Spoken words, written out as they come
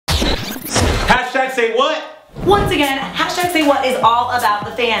Hashtag say what? Once again, hashtag say what is all about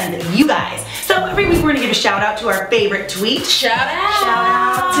the fans, you guys. So every week we're gonna give a shout out to our favorite tweet. Shout out! Shout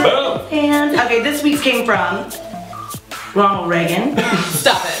out to the fans. Okay, this week's came from Ronald Reagan.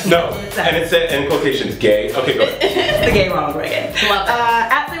 Stop it. No, and it said in quotations, gay. Okay, go ahead. The gay Ronald Reagan. Love it.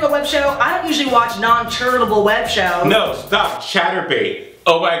 At Say What Web Show, I don't usually watch non-charitable web shows. No, stop. Chaturbate.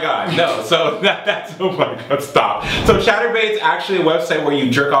 Oh my god, no. So that's, oh my god, stop. So Chaturbate's actually a website where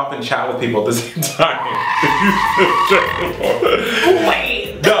you jerk off and chat with people at the same time.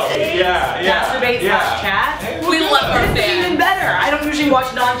 Wait. No, yeah. Chaturbate/chat? We love our It's fans. even better. I don't usually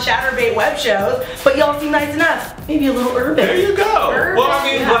watch non-Chaturbate web shows, but y'all seem nice enough. Maybe a little urban. There you go. Urban, Well, I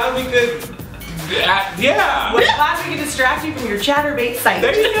mean, yeah. glad we could, yeah. We're glad we can distract you from your Chaturbate site.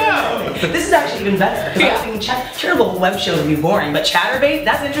 There you go. This is actually even better. Because I was thinking charitable web shows would be boring, but Chaturbate,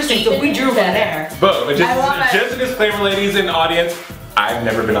 that's interesting. So we drew from there. Boom. And I love it. just a disclaimer, ladies in the audience, I've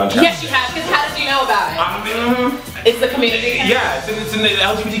never been on Chaturbate. Yes, you have, because how did you know about it? It's the community. Yeah, it's in the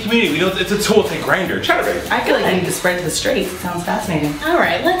LGBT community. It's a tool, it's a grinder. Chaturbate. I feel like I need to spread to the streets. It sounds fascinating.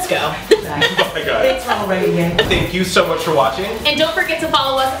 Alright, let's go. Oh my god. Thanks, Ronald Reagan. Thank you so much for watching. And don't forget to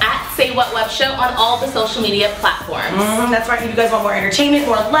follow us at Say What Web Show on all the social media platforms. That's right. If you guys want more entertainment,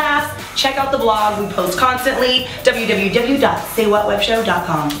 more laughs, check out the blog. We post constantly.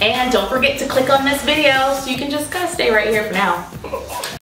 www.saywhatwebshow.com. And don't forget to click on this video so you can just kind of stay right here for now.